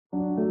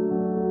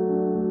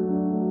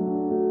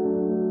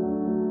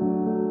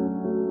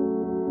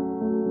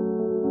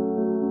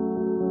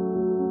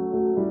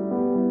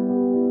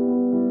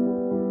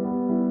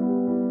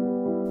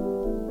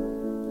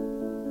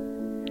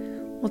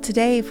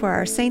today for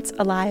our Saints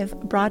Alive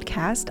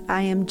broadcast,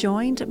 I am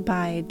joined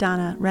by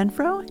Donna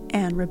Renfroe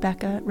and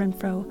Rebecca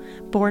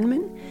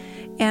Renfroe-Borneman.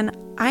 And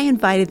I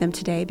invited them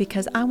today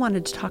because I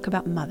wanted to talk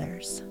about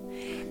mothers.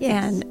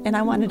 Yes. And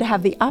I wanted to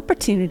have the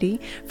opportunity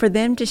for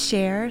them to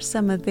share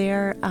some of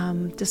their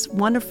just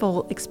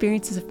wonderful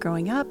experiences of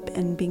growing up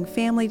and being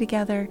family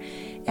together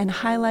and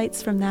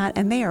highlights from that.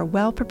 And they are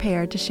well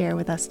prepared to share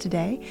with us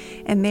today.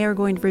 And they are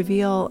going to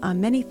reveal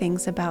many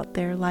things about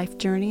their life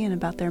journey and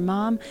about their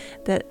mom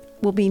that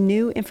will be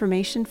new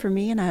information for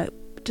me. And I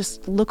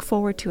just look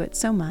forward to it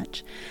so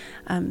much.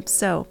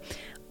 So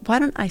why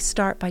don't I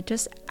start by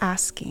just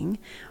asking,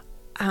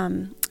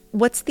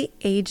 what's the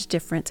age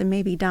difference? And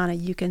maybe, Donna,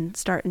 you can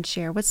start and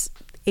share. What's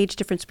the age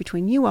difference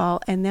between you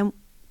all and then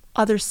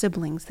other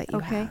siblings that you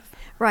have?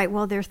 Right.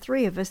 Well, there are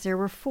three of us. There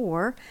were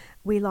four.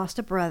 We lost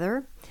a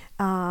brother,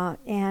 but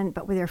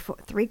there are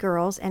three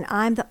girls, and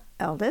I'm the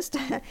eldest.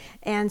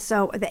 And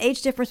so the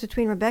age difference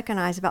between Rebecca and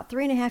I is about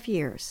 3.5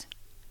 years.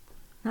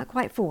 Not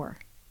quite 4.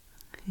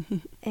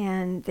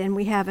 And then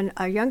we have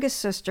our youngest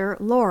sister,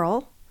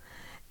 Laurel.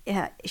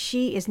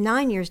 She is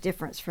 9 years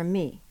difference from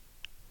me.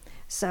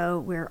 So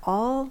we're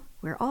all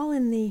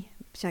in the,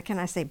 can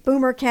I say,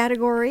 boomer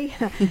category.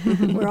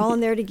 We're all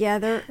in there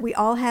together. We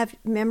all have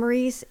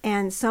memories,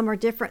 and some are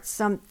different.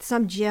 Some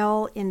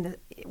gel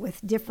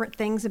with different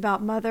things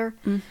about Mother.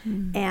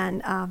 Mm-hmm.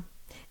 And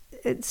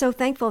so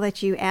thankful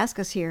that you asked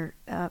us here.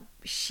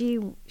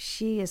 She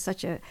is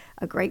such a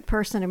great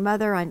person, a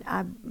mother.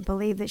 I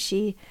believe that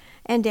she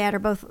and Dad are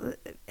both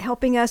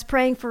helping us,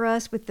 praying for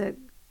us with the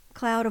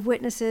cloud of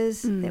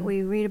witnesses that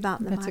we read about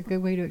in the Bible. That's a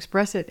good way to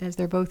express it, as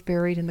they're both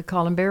buried in the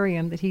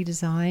columbarium that he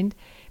designed,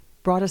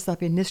 brought us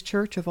up in this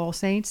church of All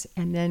Saints,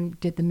 and then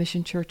did the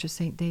Mission Church of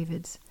St.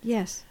 David's.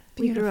 Yes.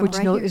 Which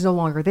is no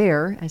longer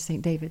there as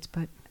St. David's,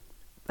 but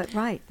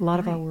right. A lot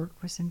of our work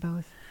was in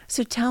both.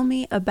 So tell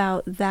me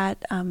about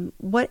that.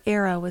 What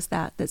era was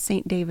that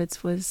St.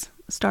 David's was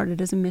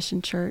started as a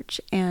mission church?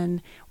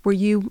 And were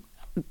you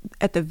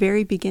at the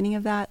very beginning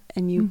of that,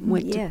 and you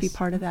went to be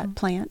part of that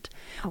plant?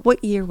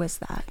 What year was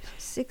that?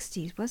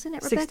 60s, wasn't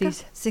it, Rebecca?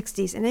 60s.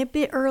 60s, and a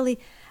bit early.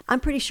 I'm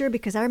pretty sure,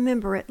 because I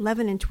remember at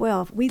 11 and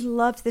 12, we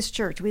loved this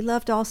church. We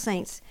loved All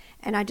Saints.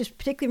 And I just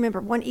particularly remember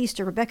one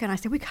Easter, Rebecca and I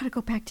said, we got to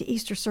go back to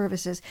Easter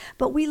services.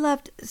 But we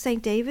loved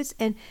St. David's,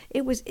 and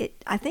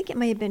I think it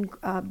may have been,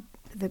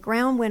 the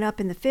ground went up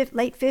in the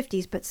late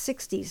 50s, but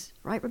 60s,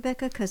 right,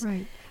 Rebecca?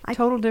 Right.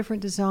 Total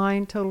different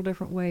design, total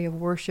different way of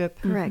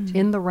worship. Correct.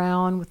 In the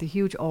round with the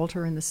huge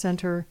altar in the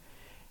center.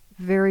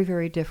 Very,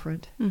 very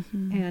different.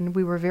 Mm-hmm. And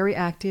we were very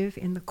active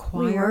in the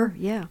choir,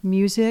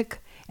 music,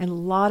 and a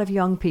lot of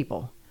young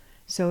people.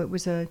 So it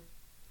was a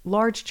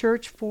large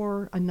church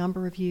for a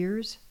number of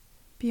years.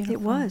 Beautiful.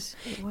 It was.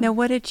 Now,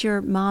 what did your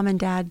mom and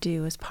dad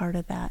do as part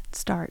of that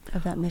start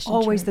of that mission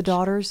Always church? the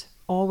daughters,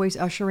 always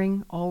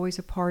ushering, always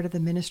a part of the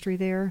ministry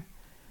there.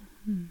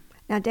 Mm-hmm.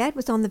 Now, Dad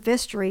was on the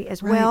vestry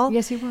as well.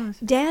 Yes, he was.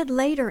 Dad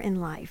later in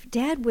life,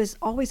 Dad was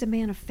always a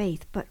man of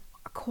faith, but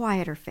a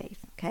quieter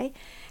faith, okay?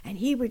 And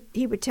he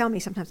would tell me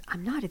sometimes,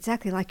 I'm not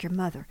exactly like your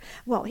mother.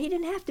 Well, he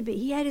didn't have to be.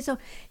 He had his own,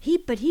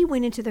 but he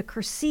went into the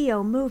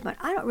Curcio movement.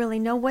 I don't really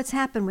know what's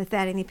happened with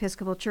that in the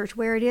Episcopal Church,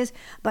 where it is,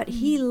 but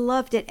he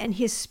loved it, and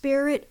his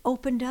spirit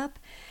opened up,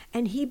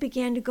 and he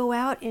began to go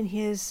out in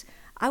his,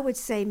 I would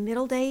say,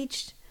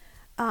 middle-aged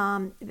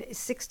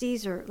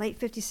 60s or late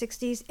 50s,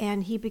 60s,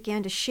 and he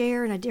began to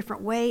share in a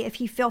different way if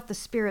he felt the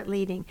Spirit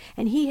leading.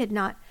 And he had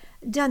not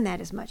done that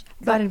as much.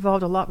 Got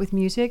involved a lot with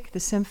music, the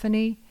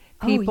symphony,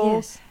 people.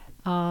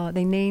 Oh, yes.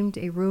 They named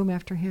a room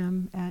after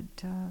him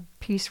at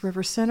Peace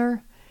River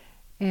Center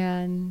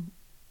and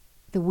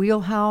the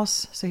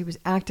Wheelhouse, so he was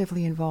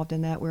actively involved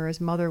in that,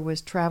 whereas Mother was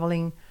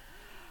traveling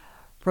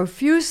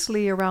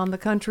profusely around the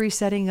country,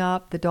 setting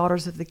up the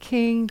Daughters of the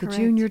King, the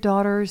junior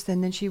daughters,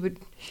 and then she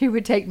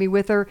would take me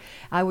with her.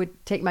 I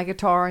would take my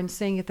guitar and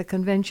sing at the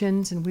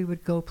conventions, and we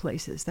would go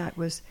places. That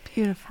was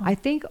beautiful. I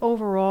think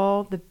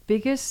overall the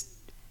biggest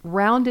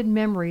rounded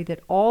memory that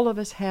all of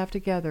us have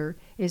together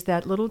is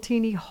that little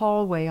teeny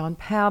hallway on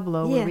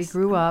Pablo where we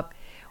grew up,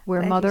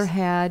 where Mother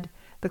had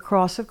the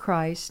cross of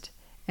Christ,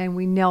 and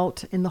we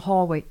knelt in the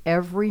hallway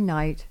every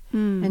night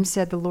and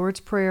said the Lord's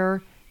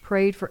Prayer,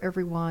 prayed for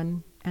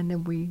everyone, and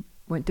then we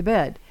went to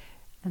bed.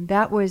 And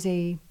that was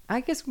I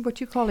guess what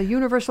you call a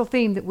universal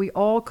theme that we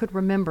all could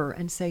remember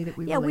and say that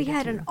we related to. Yeah, we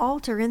had an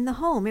altar in the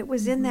home. It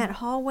was in that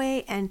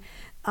hallway, and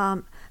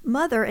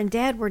Mother and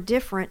Dad were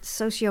different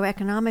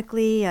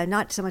socioeconomically,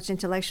 not so much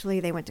intellectually.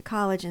 They went to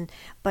college,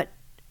 but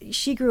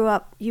she grew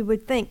up, you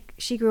would think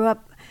she grew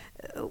up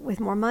with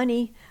more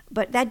money,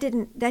 but that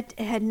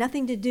had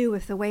nothing to do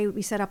with the way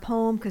we set up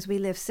home, because we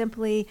lived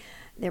simply.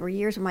 There were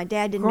years when my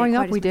dad didn't Growing make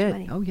up, quite we as much did.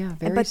 money. Oh yeah,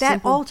 very but that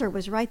simple. altar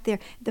was right there.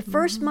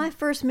 My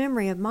first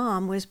memory of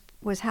Mom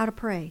was how to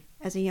pray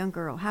as a young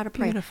girl. How to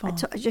pray. Beautiful.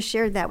 I just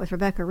shared that with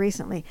Rebecca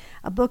recently.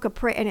 A book of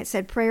prayer, and it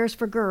said prayers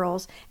for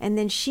girls. And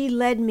then she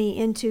led me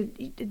into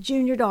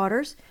junior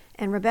daughters,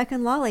 And Rebecca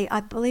and Lolly, I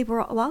believe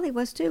Lolly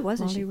was too,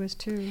 wasn't she? Lolly was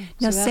too.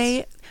 Now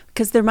say,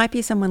 because there might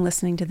be someone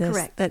listening to this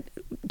Correct. that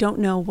don't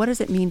know, what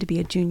does it mean to be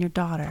a junior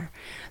daughter?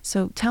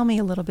 So tell me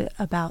a little bit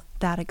about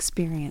that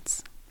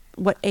experience.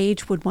 What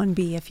age would one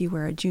be if you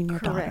were a junior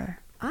daughter?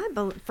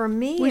 For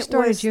me, we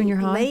started it was junior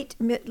high.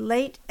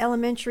 late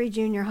elementary,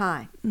 junior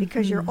high,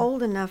 because you're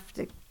old enough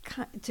to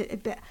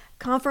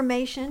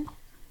confirmation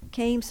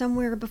came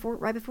somewhere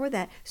right before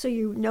that. So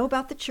you know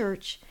about the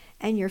church,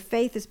 and your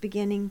faith is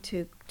beginning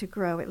to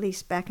grow, at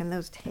least back in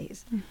those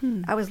days.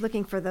 Mm-hmm. I was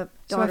looking for the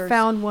So daughters. I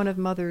found one of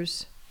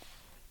Mother's,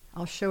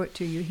 I'll show it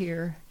to you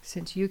here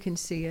since you can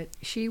see it.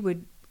 She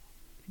would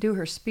do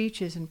her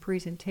speeches and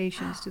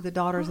presentations to the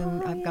daughters,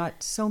 and I've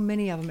got so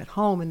many of them at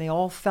home, and they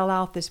all fell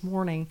out this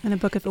morning. And a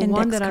book of the index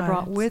one that cards. I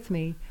brought with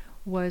me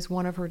was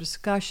one of her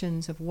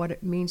discussions of what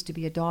it means to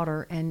be a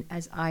daughter. And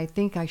as I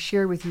think I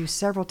shared with you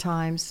several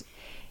times,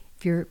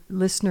 if your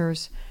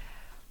listeners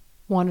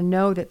want to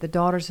know that the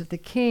Daughters of the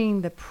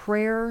King, the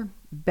prayer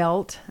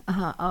belt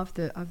of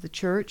the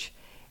church,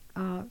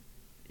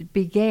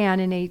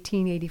 began in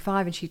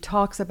 1885, and she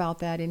talks about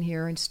that in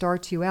here and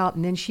starts you out.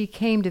 And then she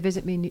came to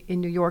visit me in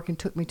New York and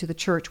took me to the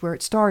church where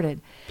it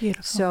started.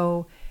 Beautiful.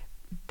 So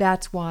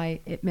that's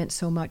why it meant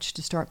so much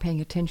to start paying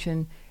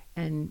attention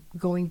and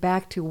going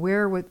back to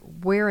where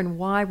and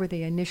why were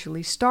they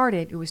initially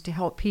started. It was to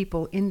help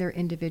people in their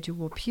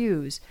individual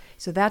pews.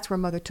 So that's where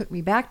Mother took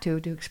me back to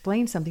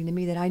explain something to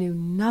me that I knew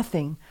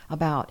nothing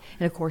about.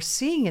 And of course,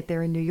 seeing it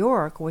there in New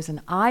York was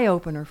an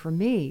eye-opener for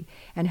me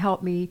and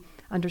helped me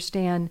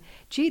understand,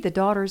 the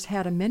daughters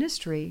had a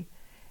ministry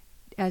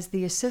as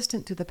the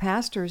assistant to the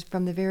pastors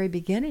from the very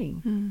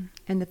beginning,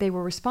 and that they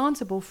were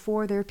responsible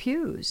for their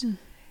pews.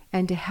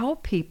 And to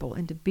help people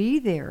and to be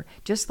there,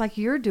 just like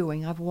you're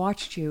doing. I've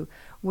watched you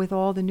with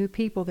all the new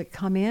people that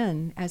come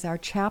in as our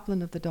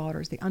chaplain of the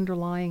daughters, the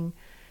underlying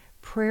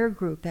prayer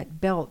group, that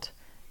belt.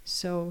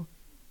 So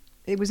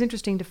it was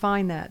interesting to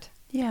find that.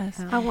 Yes.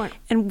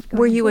 And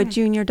were you a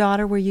junior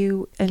daughter? Were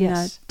you in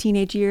Yes.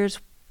 teenage years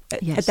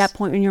Yes. at that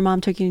point when your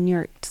mom took you to New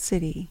York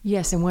City?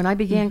 Yes, and when I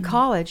began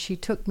college, she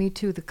took me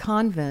to the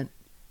convent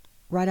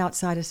right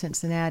outside of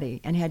Cincinnati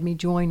and had me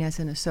join as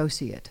an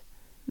associate.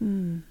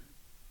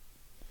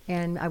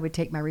 And I would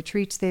take my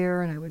retreats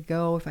there, and I would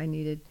go if I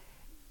needed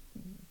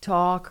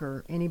talk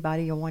or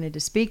anybody I wanted to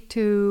speak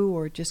to,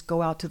 or just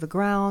go out to the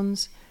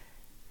grounds.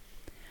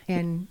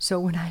 And so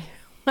when I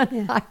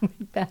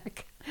went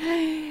back,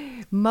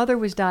 Mother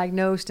was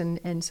diagnosed,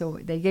 and so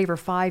they gave her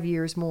 5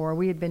 years more.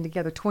 We had been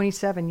together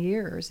 27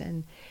 years,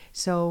 and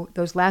so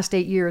those last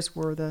 8 years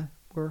were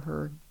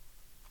her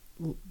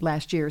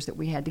last years that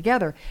we had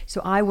together.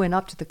 So I went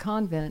up to the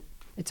convent.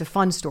 It's a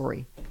fun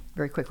story,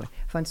 very quickly,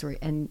 fun story.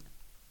 And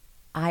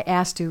I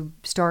asked to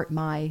start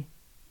my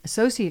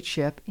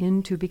associateship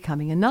into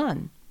becoming a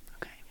nun.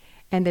 Okay.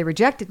 And they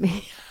rejected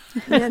me.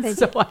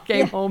 So I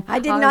came home. I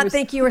did not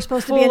think you were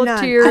supposed to be a full nun.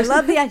 of tears. I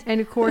love the idea. And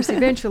of course,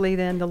 eventually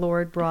then the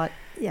Lord brought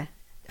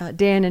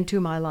Dan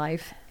into my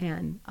life,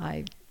 and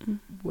I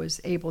was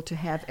able to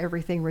have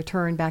everything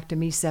returned back to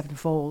me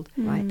sevenfold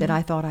that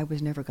I thought I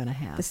was never going to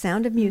have. The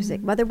Sound of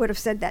Music. Mother would have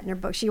said that in her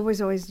book. She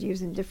was always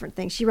using different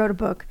things. She wrote a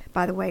book,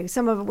 by the way.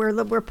 Some of it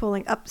we're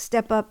pulling up,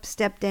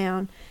 step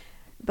down.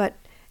 But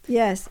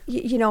yes,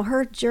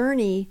 her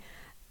journey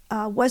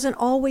wasn't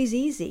always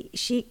easy.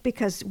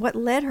 Because what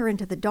led her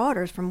into the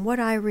daughters, from what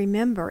I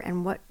remember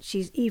and what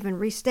she even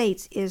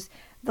restates, is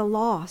the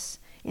loss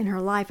in her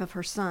life of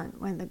her son,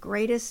 one of the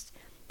greatest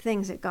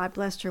things that God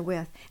blessed her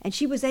with. And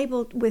she was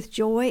able, with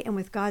joy and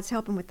with God's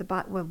help and with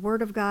the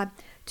Word of God,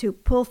 to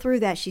pull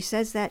through that. She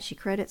says that. She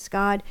credits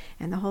God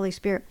and the Holy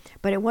Spirit.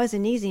 But it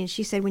wasn't easy. And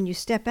she said, when you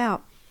step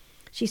out,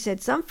 she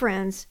said, some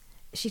friends...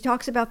 She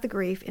talks about the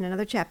grief in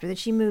another chapter, that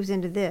she moves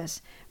into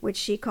this, which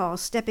she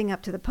calls stepping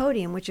up to the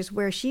podium, which is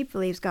where she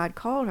believes God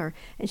called her.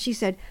 And she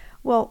said,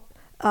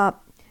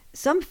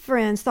 some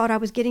friends thought I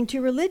was getting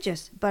too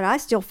religious, but I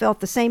still felt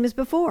the same as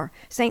before.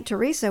 St.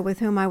 Teresa, with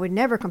whom I would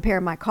never compare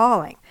my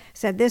calling,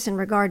 said this in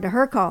regard to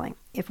her calling.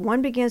 If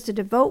one begins to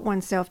devote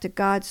oneself to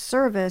God's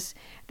service,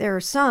 there are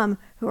some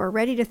who are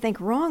ready to think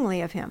wrongly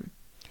of him.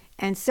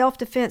 And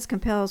self-defense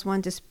compels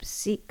one to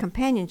seek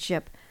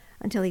companionship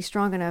until he's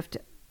strong enough to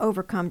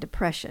overcome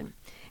depression.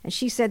 And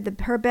she said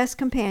that her best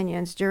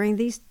companions during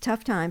these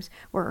tough times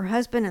were her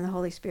husband and the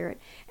Holy Spirit.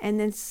 And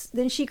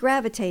then she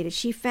gravitated.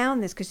 She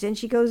found this, because then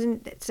she goes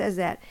and says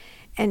that.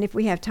 And if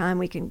we have time,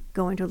 we can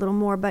go into a little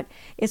more. But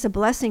it's a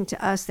blessing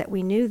to us that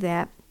we knew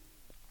that.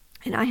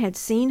 And I had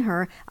seen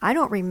her. I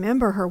don't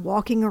remember her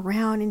walking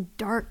around in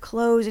dark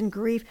clothes and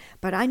grief,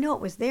 but I know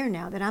it was there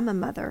now that I'm a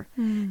mother.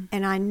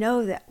 And I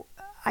know that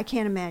I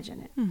can't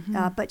imagine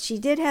it. But she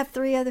did have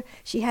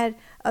she had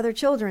other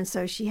children,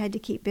 so she had to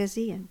keep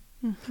busy. And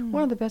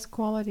one of the best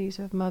qualities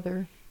of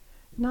Mother,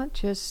 not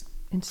just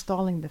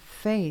installing the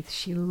faith,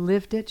 she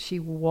lived it, she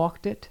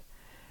walked it,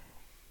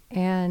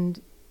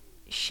 and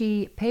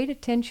she paid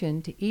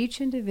attention to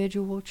each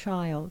individual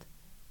child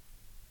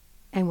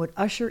and would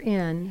usher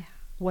in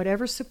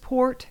whatever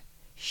support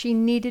she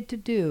needed to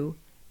do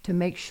to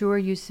make sure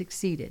you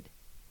succeeded.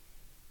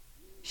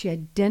 She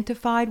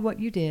identified what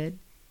you did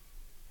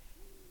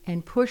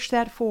and pushed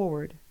that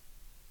forward,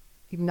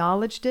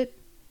 acknowledged it,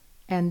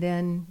 and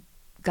then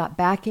got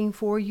backing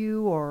for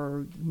you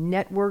or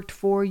networked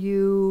for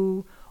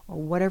you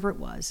or whatever it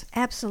was.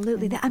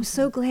 Absolutely. I'm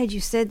so glad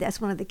you said that's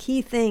one of the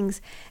key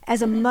things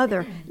as a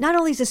mother, not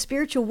only as a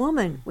spiritual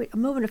woman, a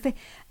woman of faith.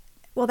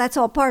 Well, that's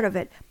all part of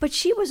it, but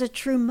she was a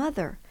true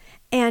mother.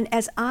 And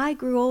as I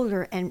grew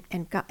older and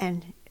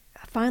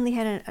finally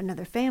had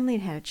another family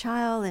and had a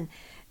child and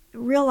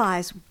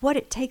realized what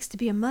it takes to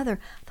be a mother,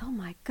 oh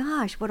my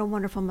gosh, what a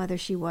wonderful mother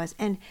she was.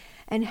 And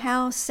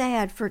how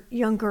sad for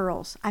young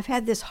girls. I've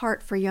had this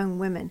heart for young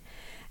women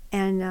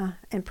and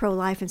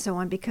pro-life and so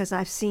on, because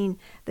I've seen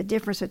the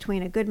difference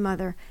between a good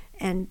mother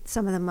and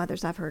some of the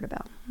mothers I've heard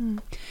about.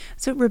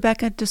 So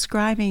Rebecca,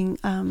 describing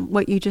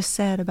what you just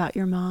said about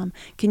your mom,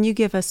 can you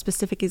give a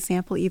specific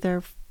example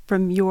either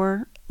from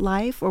your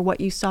life or what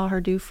you saw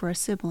her do for a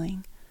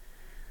sibling?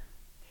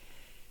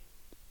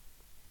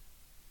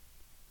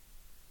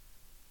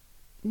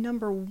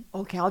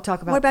 I'll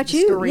talk about what about the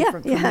you? story Yeah,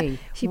 for me.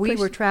 We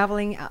were pushed.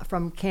 traveling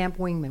from Camp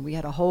Wingman. We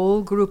had a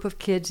whole group of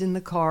kids in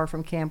the car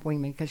from Camp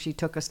Wingman because she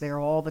took us there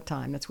all the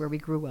time. That's where we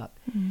grew up.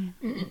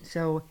 Mm-hmm.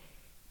 So,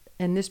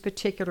 in this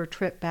particular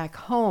trip back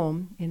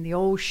home in the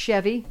old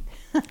Chevy,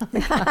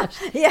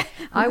 Yeah,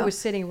 I was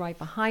sitting right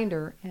behind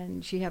her,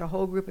 and she had a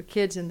whole group of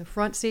kids in the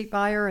front seat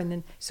by her, and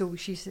then so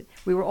she said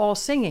we were all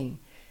singing.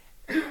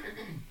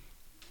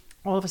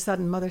 All of a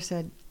sudden, Mother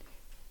said,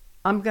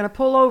 "I'm going to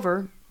pull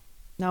over.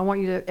 Now I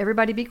want you to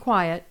everybody be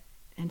quiet."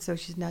 And so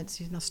she's now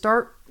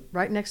start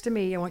right next to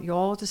me. I want you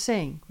all to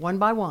sing one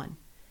by one,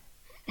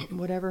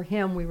 whatever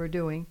hymn we were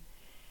doing.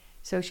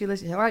 So she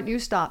listened. All right, you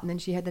stop. And then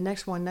she had the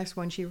next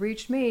one. She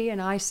reached me,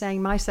 and I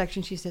sang my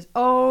section. She says,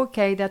 "Oh,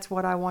 okay, that's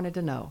what I wanted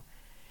to know."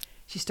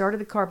 She started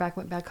the car back,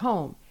 went back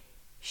home.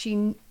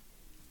 She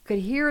could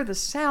hear the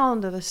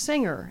sound of a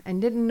singer and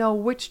didn't know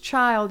which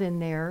child in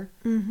there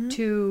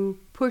to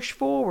push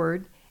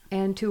forward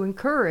and to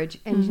encourage.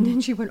 And then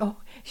she went,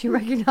 she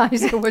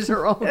recognized it was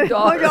her own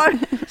daughter.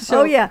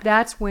 So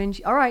that's when,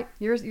 all right,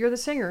 you're the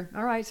singer.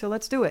 All right, so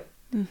let's do it.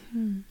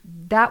 Mm-hmm.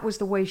 That was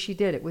the way she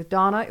did it. With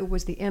Donna, it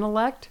was the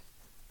intellect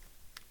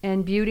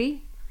and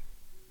beauty.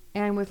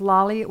 And with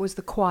Lolly, it was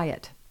the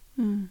quiet.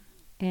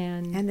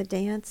 And the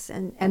dance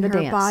and the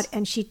her dance. body.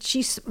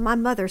 And my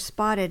mother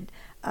spotted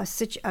a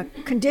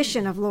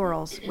condition of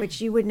Laurel's,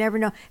 which you would never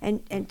know,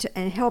 and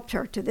helped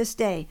her to this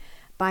day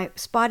by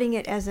spotting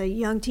it as a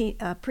young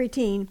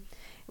preteen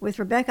with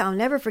Rebecca. I'll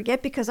never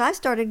forget, because I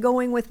started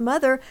going with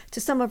Mother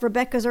to some of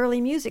Rebecca's early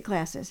music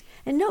classes.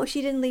 And no,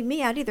 she didn't leave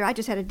me out either. I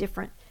just had a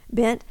different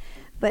bent.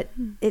 But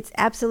it's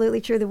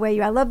absolutely true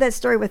I love that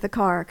story with the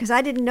car, because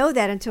I didn't know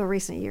that until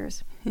recent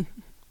years.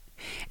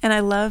 And I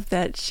love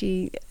that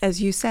she,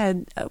 as you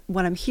said,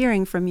 what I'm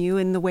hearing from you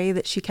in the way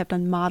that she kept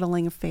on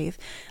modeling of faith.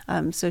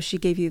 So she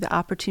gave you the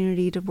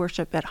opportunity to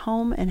worship at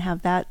home and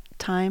have that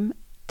time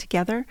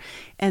together.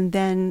 And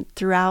then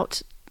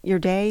throughout your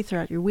day,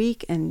 throughout your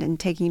week, and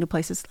taking you to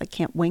places like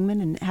Camp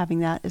Wingman and having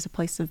that as a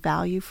place of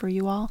value for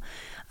you all.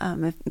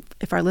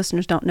 If our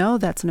listeners don't know,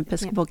 that's an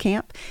Episcopal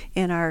camp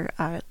in our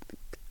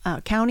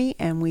county,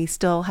 and we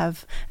still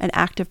have an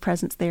active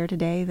presence there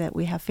today, that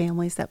we have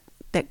families that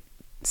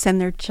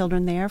send their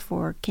children there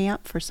for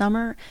camp for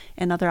summer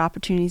and other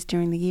opportunities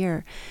during the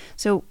year.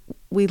 So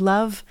we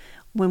love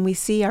when we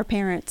see our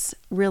parents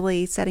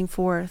really setting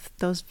forth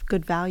those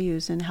good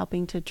values and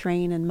helping to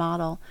train and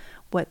model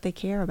what they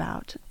care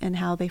about and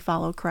how they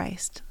follow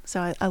Christ.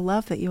 So I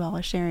love that you all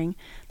are sharing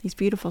these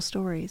beautiful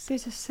stories.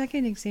 There's a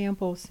second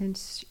example, I'm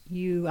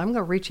going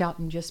to reach out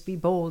and just be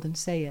bold and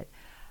say it.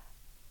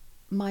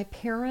 My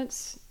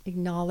parents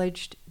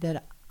acknowledged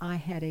that I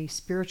had a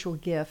spiritual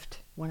gift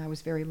when I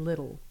was very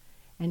little.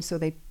 And so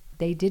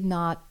they did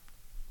not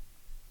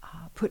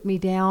put me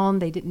down.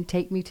 They didn't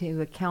take me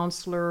to a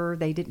counselor.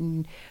 They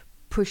didn't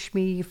push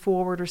me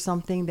forward or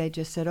something. They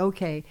just said,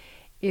 okay.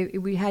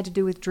 We had to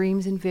do with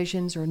dreams and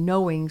visions or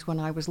knowings when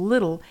I was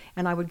little,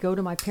 and I would go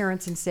to my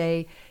parents and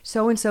say,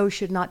 so-and-so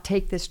should not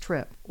take this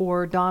trip,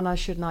 or Donna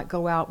should not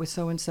go out with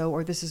so-and-so,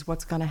 or this is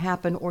what's going to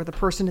happen, or the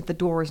person at the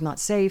door is not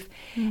safe.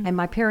 And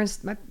my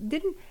parents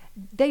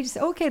they just,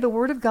 okay, the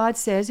Word of God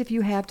says if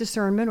you have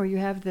discernment or you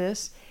have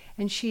this,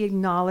 and she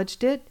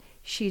acknowledged it.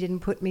 She didn't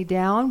put me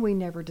down. We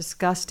never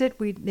discussed it.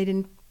 They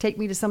didn't take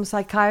me to some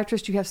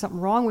psychiatrist. You have something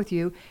wrong with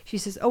you. She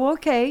says, oh,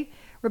 okay.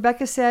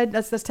 Rebecca said,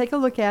 let's take a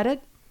look at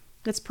it.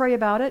 Let's pray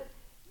about it.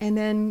 And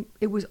then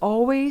it was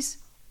always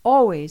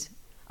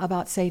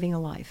about saving a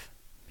life.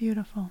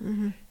 Beautiful.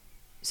 Mm-hmm.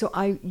 So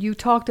you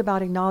talked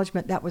about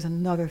acknowledgement. That was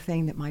another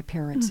thing that my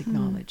parents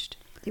acknowledged.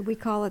 Did we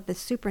call it the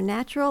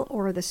supernatural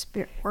or the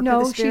spirit?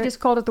 No, she just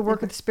called it the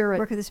work of the Spirit.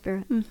 Work of the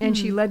Spirit. Mm-hmm. And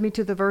she led me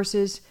to the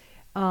verses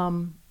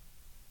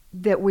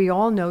that we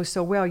all know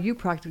so well. You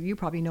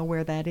probably know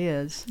where that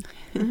is.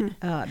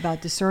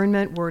 About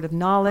discernment, word of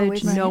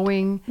knowledge,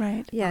 knowing.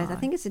 Right. Yeah, I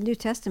think it's the New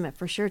Testament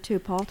for sure too.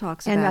 Paul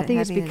talks about it. And I think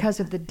it's because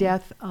of the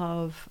death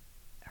of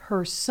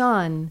her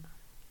son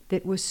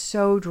that was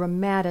so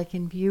dramatic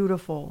and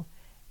beautiful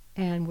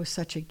and was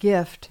such a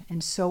gift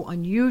and so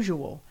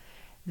unusual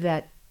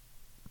that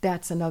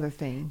that's another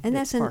thing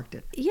that sparked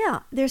it.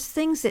 Yeah, there's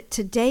things that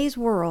today's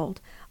world,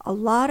 a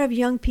lot of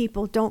young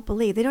people don't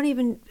believe.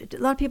 A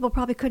lot of people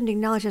probably couldn't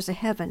acknowledge there's a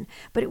heaven,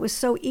 but it was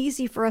so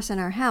easy for us in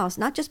our house,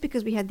 not just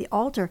because we had the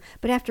altar,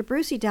 but after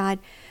Brucey died,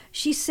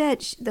 she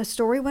said, the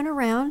story went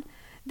around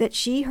that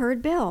she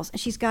heard bells, and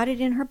she's got it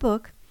in her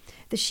book,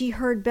 that she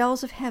heard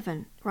bells of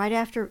heaven right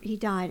after he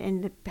died,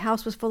 and the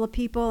house was full of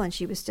people, and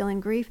she was still in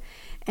grief,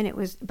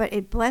 but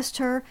it blessed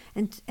her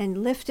and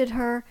lifted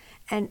her,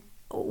 and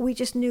we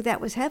just knew that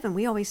was heaven.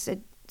 We always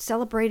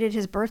celebrated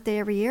his birthday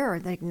every year, or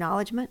the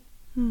acknowledgement.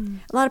 A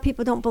lot of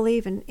people don't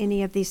believe in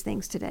any of these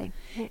things today.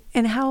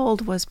 And how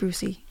old was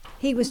Brucey?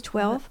 He was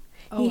 12.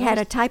 He had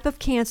a type of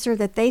cancer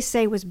that they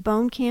say was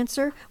bone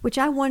cancer, which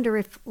I wonder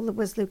if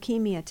was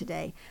leukemia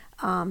today.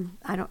 I'm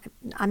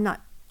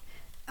not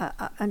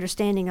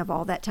understanding of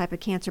all that type of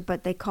cancer,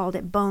 but they called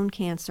it bone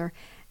cancer.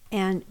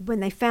 And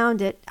when they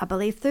found it, I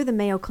believe through the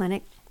Mayo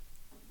Clinic,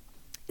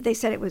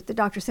 the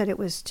doctor said it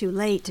was too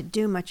late to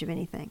do much of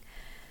anything.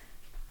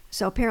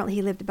 So apparently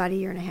he lived about a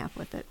year and a half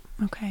with it.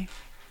 Okay.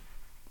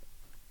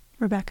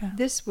 Rebecca.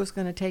 This was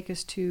going to take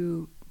us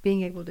to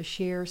being able to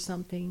share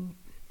something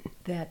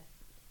that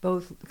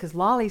because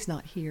Lolly's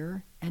not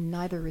here and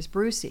neither is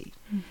Brucey.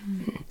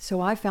 Mm-hmm. So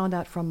I found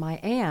out from my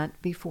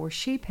aunt before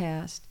she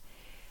passed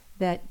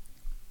that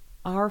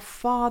our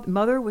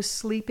mother was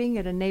sleeping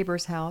at a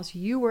neighbor's house.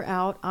 You were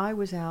out, I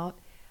was out.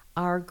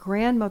 Our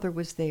grandmother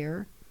was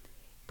there.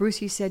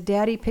 Brucey said,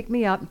 "Daddy, pick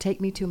me up and take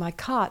me to my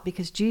cot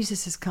because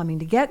Jesus is coming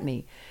to get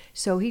me."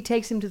 So he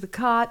takes him to the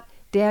cot.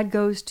 Dad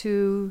goes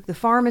to the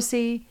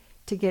pharmacy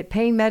to get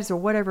pain meds or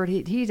whatever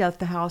he does at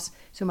the house.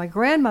 So my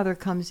grandmother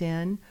comes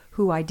in,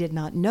 who I did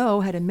not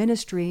know had a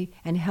ministry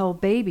and held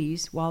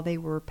babies while they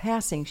were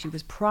passing. She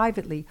was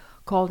privately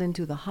called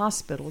into the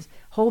hospitals.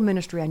 Whole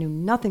ministry I knew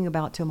nothing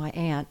about till my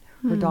aunt,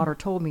 her daughter,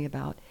 told me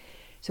about.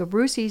 So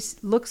Brucey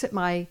looks at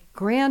my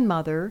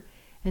grandmother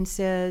and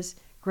says,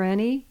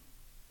 "Granny,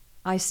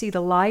 I see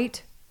the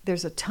light.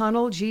 There's a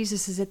tunnel.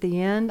 Jesus is at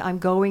the end. I'm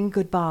going.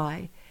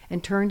 Goodbye."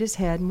 And turned his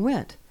head and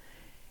went.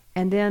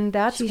 And then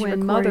that's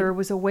when Mother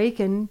was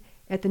awakened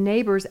at the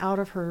neighbors out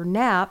of her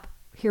nap,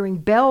 hearing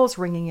bells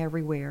ringing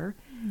everywhere.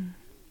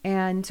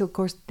 And so, of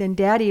course, then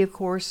Daddy, of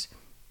course,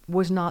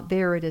 was not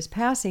there at his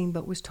passing,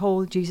 but was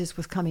told Jesus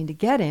was coming to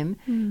get him.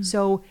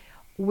 So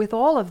with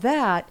all of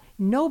that,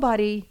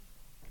 nobody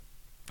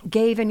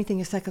gave anything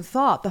a second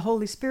thought. The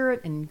Holy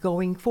Spirit and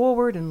going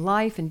forward and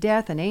life and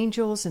death and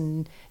angels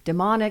and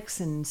demonics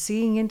and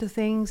seeing into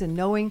things and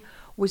knowing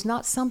was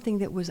not something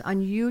that was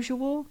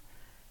unusual,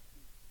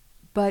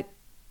 but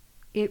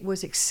it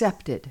was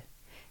accepted.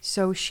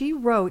 So she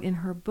wrote in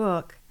her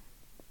book,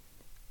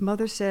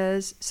 Mother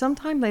says,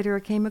 "Sometime later I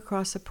came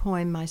across a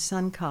poem my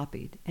son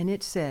copied, and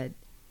it said,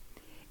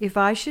 'If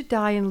I should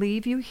die and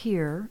leave you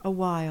here a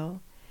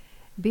while,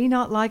 be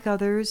not like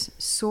others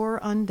sore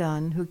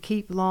undone who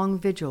keep long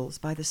vigils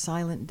by the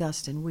silent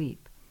dust and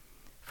weep.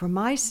 For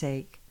my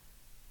sake,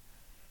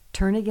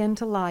 turn again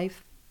to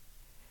life,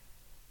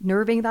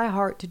 nerving thy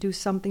heart to do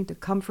something to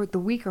comfort the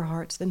weaker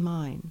hearts than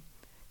mine.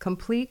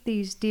 Complete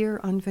these dear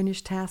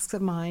unfinished tasks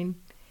of mine,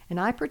 and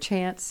I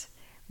perchance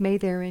may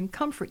therein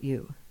comfort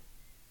you.'"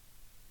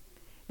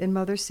 Then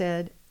Mother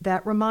said,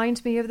 "That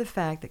reminds me of the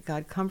fact that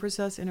God comforts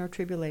us in our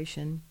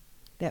tribulation,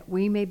 that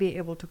we may be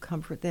able to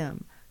comfort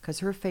them." Because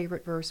her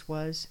favorite verse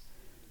was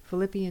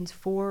Philippians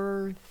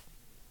 4,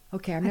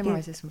 I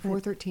memorized this one,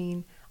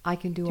 4:13, "I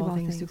can do all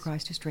things through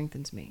Christ who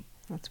strengthens me."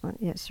 That's one,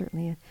 yes,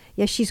 certainly.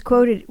 Yes, she's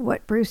quoted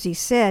what Brucey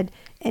said,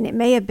 and it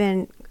may have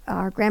been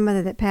our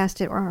grandmother that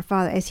passed it, or our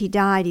father. As he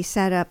died, he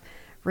sat up,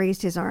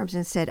 raised his arms,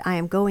 and said, "I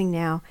am going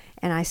now,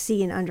 and I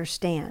see and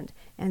understand."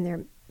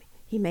 And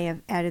he may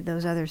have added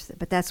those others,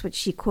 but that's what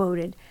she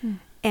quoted.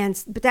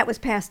 But that was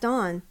passed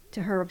on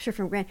to her, I'm sure,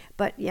 from Grand.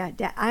 But yeah,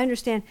 I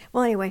understand.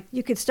 Well, anyway,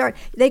 they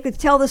could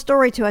tell the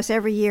story to us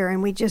every year,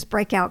 and we just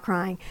break out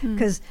crying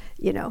because,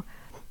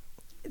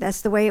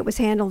 that's the way it was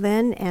handled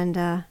then.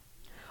 And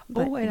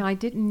and I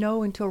didn't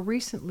know until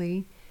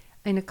recently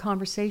in a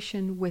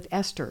conversation with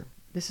Esther.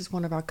 This is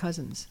one of our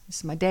cousins. This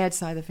is my dad's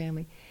side of the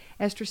family.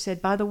 Esther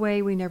said, "By the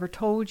way, we never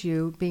told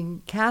you,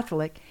 being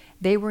Catholic,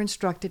 they were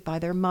instructed by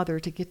their mother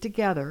to get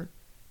together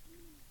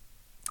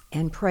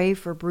and pray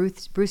for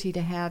Brucey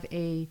to have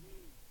a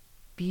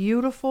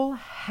beautiful,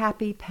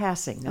 happy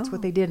passing." That's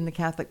what they did in the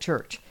Catholic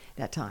Church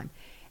that time.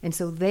 And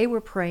so they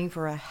were praying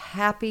for a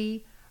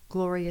happy,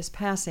 glorious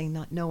passing,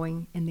 not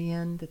knowing in the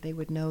end that they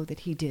would know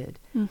that he did,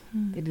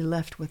 that he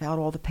left without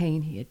all the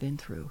pain he had been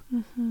through.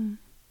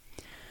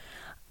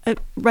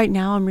 Right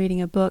now I'm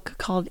reading a book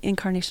called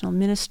Incarnational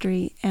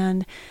Ministry,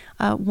 and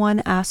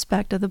one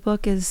aspect of the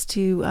book is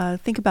to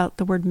think about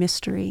the word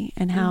mystery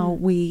and how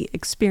we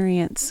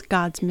experience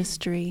God's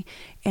mystery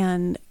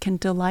and can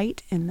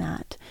delight in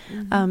that.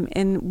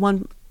 And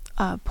one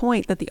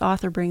point that the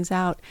author brings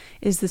out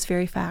is this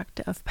very fact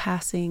of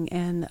passing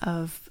and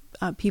of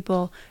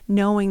people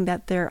knowing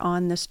that they're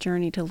on this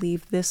journey to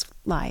leave this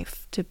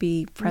life to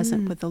be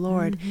present with the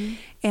Lord,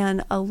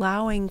 and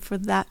allowing for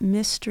that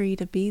mystery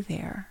to be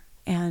there,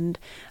 and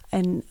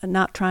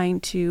not trying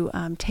to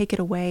take it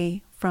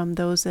away from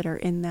those that are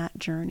in that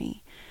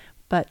journey,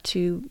 but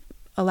to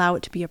allow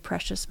it to be a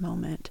precious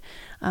moment.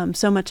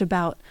 So much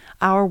about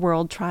our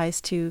world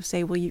tries to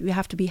say, well, you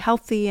have to be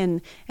healthy,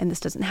 and this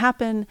doesn't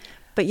happen.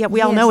 But yet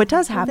we all know it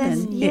does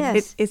happen.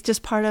 It's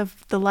just part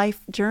of the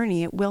life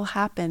journey. It will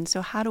happen.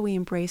 So how do we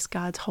embrace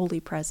God's holy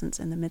presence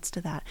in the midst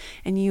of that?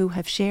 And you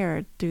have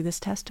shared through this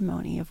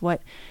testimony of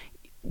what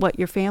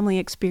your family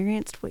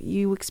experienced, what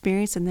you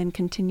experienced, and then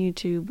continue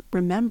to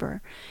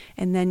remember.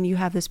 And then you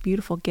have this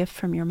beautiful gift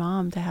from your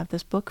mom to have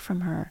this book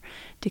from her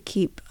to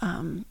keep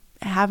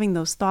having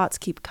those thoughts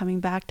keep coming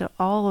back to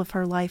all of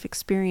her life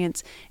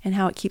experience and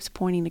how it keeps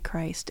pointing to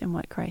Christ and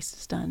what Christ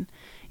has done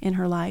in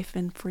her life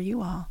and for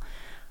you all.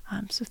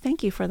 So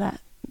thank you for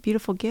that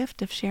beautiful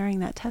gift of sharing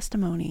that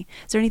testimony.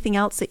 Is there anything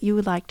else that you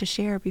would like to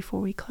share before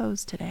we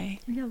close today?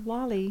 Yeah,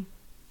 Lolly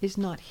is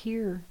not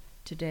here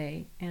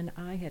today, and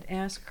I had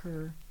asked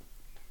her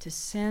to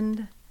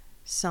send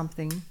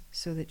something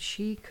so that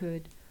she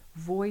could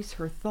voice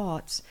her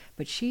thoughts,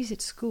 but she's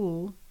at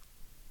school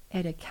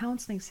at a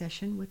counseling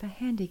session with a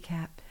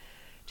handicapped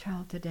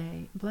child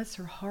today. Bless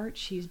her heart,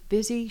 she's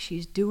busy,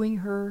 she's doing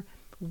her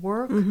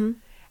work.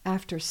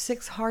 After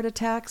 6 heart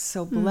attacks,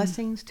 so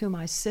blessings to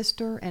my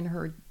sister and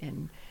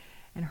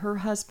her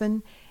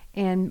husband.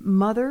 And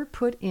Mother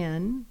put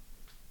in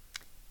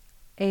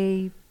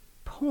a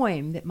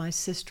poem that my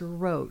sister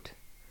wrote.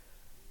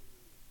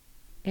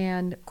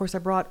 And of course I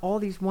brought all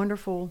these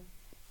wonderful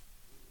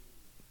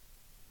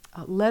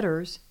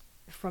letters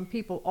from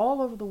people all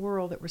over the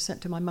world that were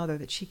sent to my mother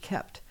that she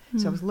kept.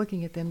 So I was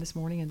looking at them this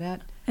morning, and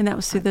that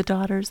was through the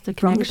daughters, the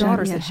from connection the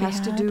daughters. that It she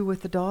has to had. do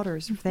with the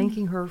daughters,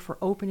 thanking her for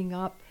opening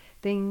up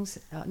things,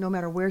 no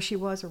matter where she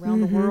was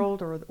around the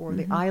world or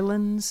the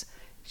islands.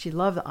 She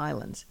loved the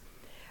islands.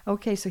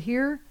 Okay, so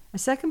here, a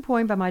second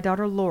poem by my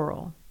daughter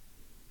Laurel.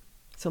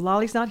 So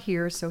Lolly's not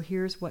here, so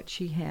here's what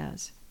she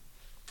has.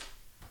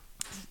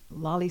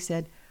 Lolly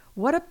said,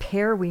 "What a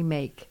pair we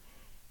make,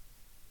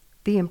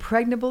 the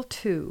impregnable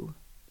two,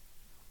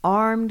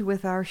 armed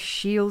with our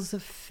shields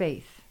of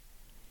faith,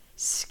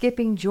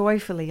 skipping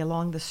joyfully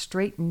along the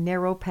straight and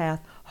narrow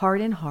path, heart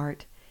in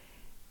heart.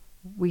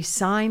 We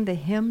sign the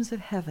hymns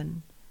of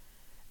heaven,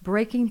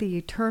 breaking the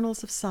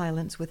eternals of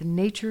silence with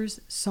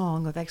nature's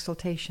song of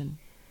exultation.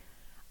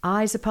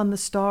 Eyes upon the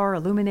star,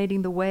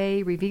 illuminating the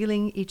way,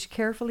 revealing each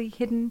carefully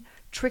hidden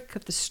trick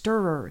of the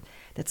stirrer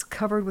that's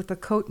covered with a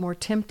coat more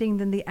tempting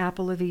than the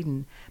apple of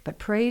Eden. But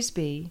praise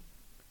be,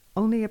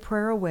 only a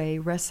prayer away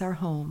rests our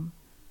home,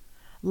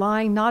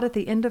 lying not at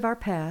the end of our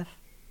path,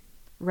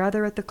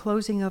 rather at the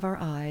closing of our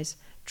eyes,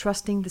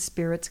 trusting the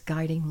Spirit's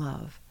guiding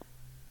love."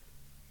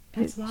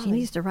 That's Lolly. She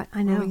needs to write.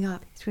 I know. Growing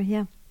up.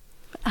 Yeah.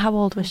 How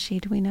old was she?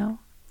 Do we know?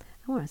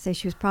 I want to say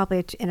she was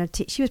probably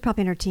she was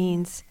probably in her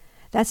teens.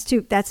 That's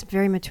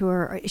very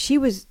mature. She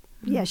was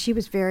she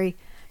was very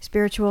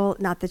spiritual.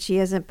 Not that she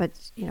isn't,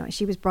 but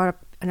she was brought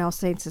up in All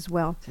Saints as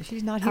well. So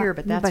she's not here,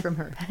 but that's from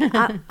her.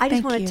 I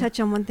just want you. to touch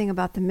on one thing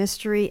about the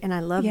mystery, and I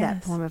love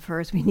that poem of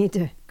hers. We need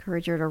to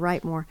encourage her to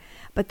write more.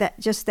 But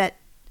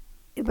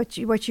what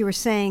you were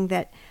saying,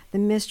 that the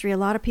mystery, a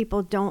lot of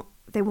people don't.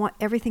 They want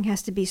everything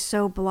has to be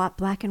so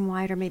black and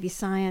white, or maybe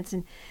science,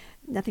 and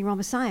nothing wrong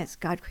with science.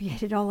 God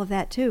created all of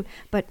that too.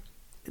 But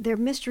there's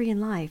mystery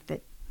in life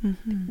that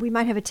we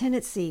might have a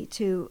tendency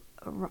to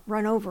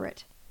run over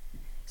it,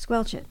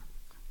 squelch it.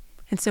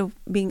 And so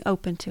being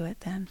open to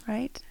it then,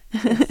 right?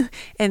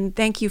 And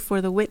thank you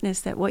for the witness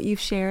that what you've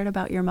shared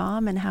about your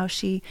mom and how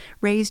she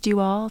raised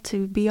you all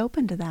to be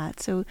open to that.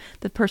 So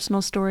the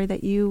personal story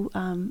that you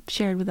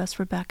shared with us,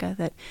 Rebecca,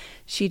 that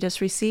she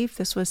just received,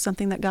 this was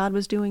something that God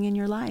was doing in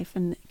your life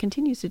and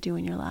continues to do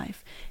in your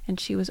life. And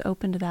she was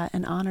open to that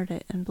and honored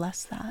it and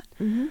blessed that.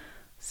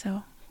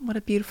 So what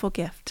a beautiful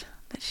gift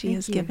that she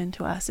has given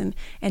to us. And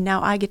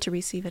now I get to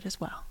receive it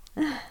as well.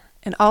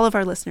 And all of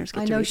our listeners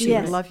get to receive it. I know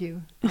she would love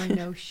you. I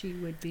know she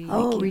would be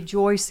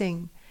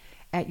rejoicing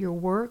at your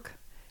work.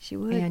 She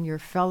would. And your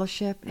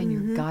fellowship and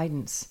your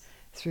guidance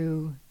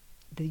through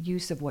the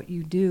use of what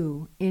you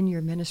do in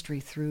your ministry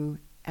through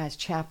as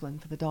chaplain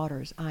for the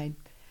daughters. I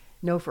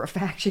know for a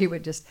fact she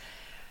would just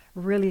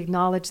really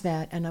acknowledge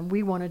that, and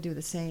we want to do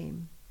the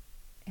same.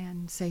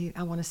 And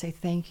I want to say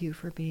thank you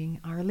for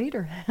being our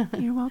leader.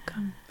 You're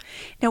welcome.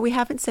 Now, we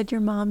haven't said your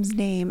mom's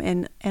name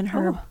and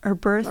her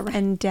birth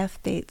and death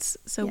dates.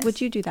 So would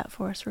you do that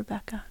for us,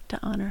 Rebecca, to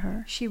honor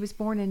her? She was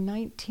born in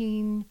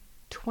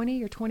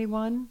 1920 or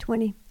 21?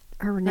 20.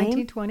 Her name?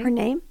 1920. Her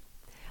name?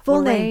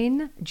 Full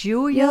name?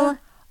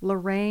 Julia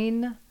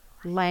Lorraine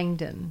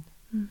Langdon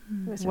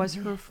was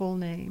her full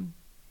name.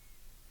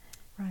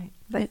 Right.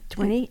 But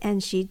 20,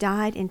 and she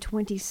died in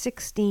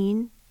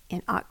 2016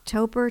 in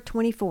October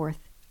 24th.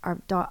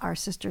 Our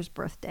sister's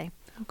birthday.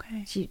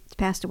 Okay. She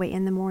passed away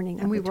in the morning.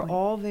 And we were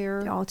all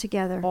there. All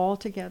together. All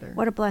together.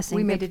 What a blessing.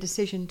 We made a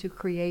decision to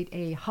create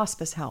a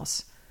hospice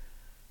house.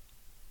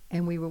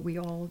 And we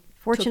all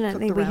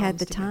Fortunately, took the we had rounds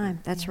the together. time.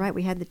 That's right.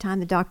 We had the time.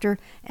 The doctor,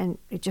 and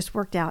it just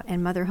worked out.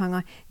 And Mother hung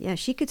on. Yeah,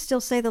 she could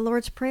still say the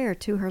Lord's Prayer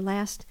to her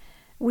last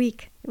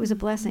week. It was a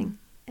blessing.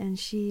 And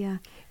she,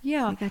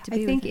 yeah, got to I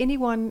be think with her.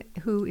 anyone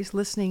who is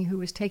listening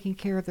who is taking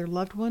care of their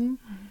loved one,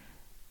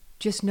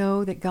 just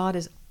know that God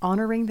is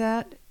honoring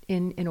that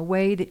in a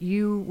way that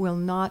you will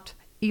not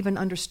even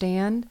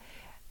understand.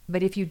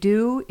 But if you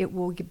do, it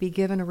will be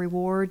given a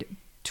reward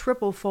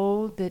triple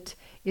fold that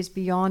is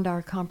beyond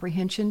our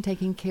comprehension,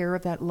 taking care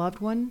of that loved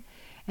one.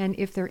 And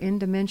if they're in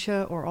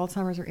dementia or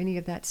Alzheimer's or any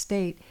of that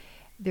state,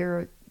 there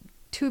are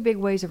two big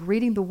ways of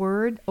reading the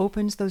Word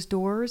opens those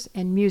doors,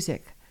 and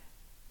music.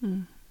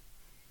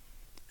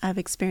 I've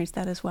experienced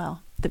that as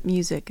well. That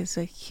music is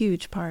a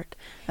huge part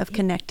of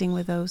connecting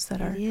with those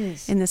that are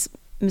in this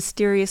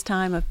mysterious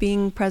time of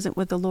being present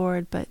with the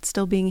Lord, but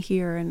still being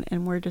here,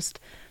 and we're just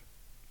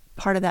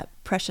part of that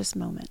precious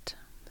moment.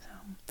 So,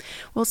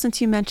 well,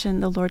 since you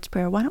mentioned the Lord's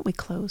Prayer, why don't we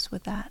close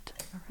with that?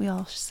 We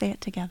all say it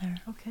together.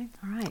 Okay.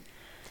 All right.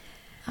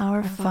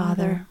 Our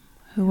Father,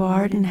 who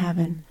art in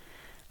heaven,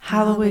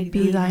 hallowed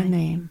be thy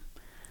name.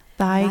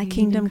 Thy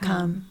kingdom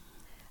come,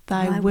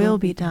 thy will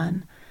be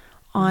done,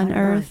 on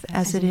earth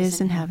as it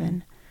is in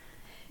heaven.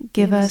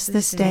 Give us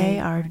this day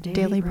our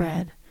daily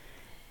bread,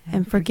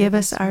 and forgive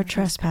us our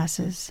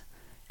trespasses,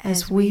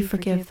 as we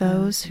forgive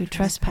those who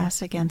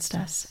trespass against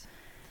us.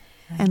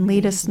 And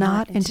lead us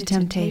not into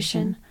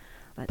temptation,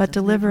 but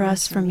deliver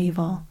us from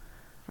evil.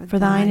 For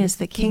thine is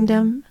the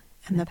kingdom,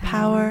 and the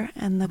power,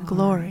 and the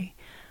glory,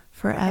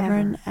 forever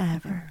and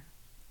ever.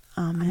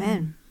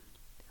 Amen.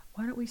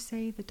 Why don't we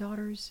say the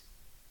daughter's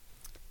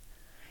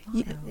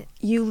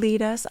You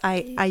lead us.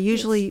 I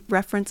usually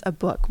reference a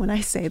book when I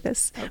say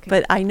this,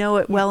 but I know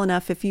it well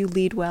enough. If you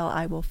lead well,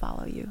 I will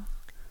follow you.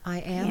 I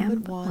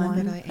am but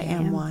one, but I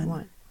am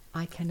one.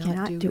 I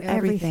cannot do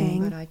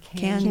everything, but I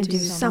can do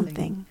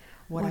something.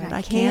 What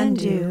I can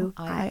do,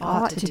 I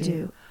ought to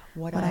do.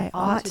 What I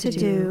ought to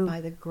do,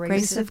 by the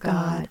grace of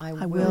God,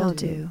 I will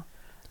do.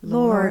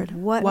 Lord,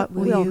 what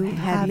will you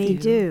have me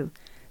do?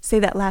 Say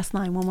that last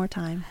line one more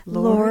time.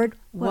 Lord,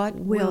 what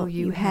will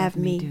you have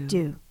me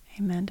do?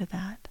 Amen to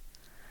that.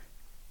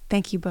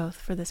 Thank you both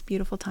for this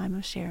beautiful time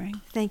of sharing.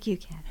 Thank you,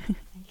 Kathy.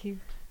 Thank you.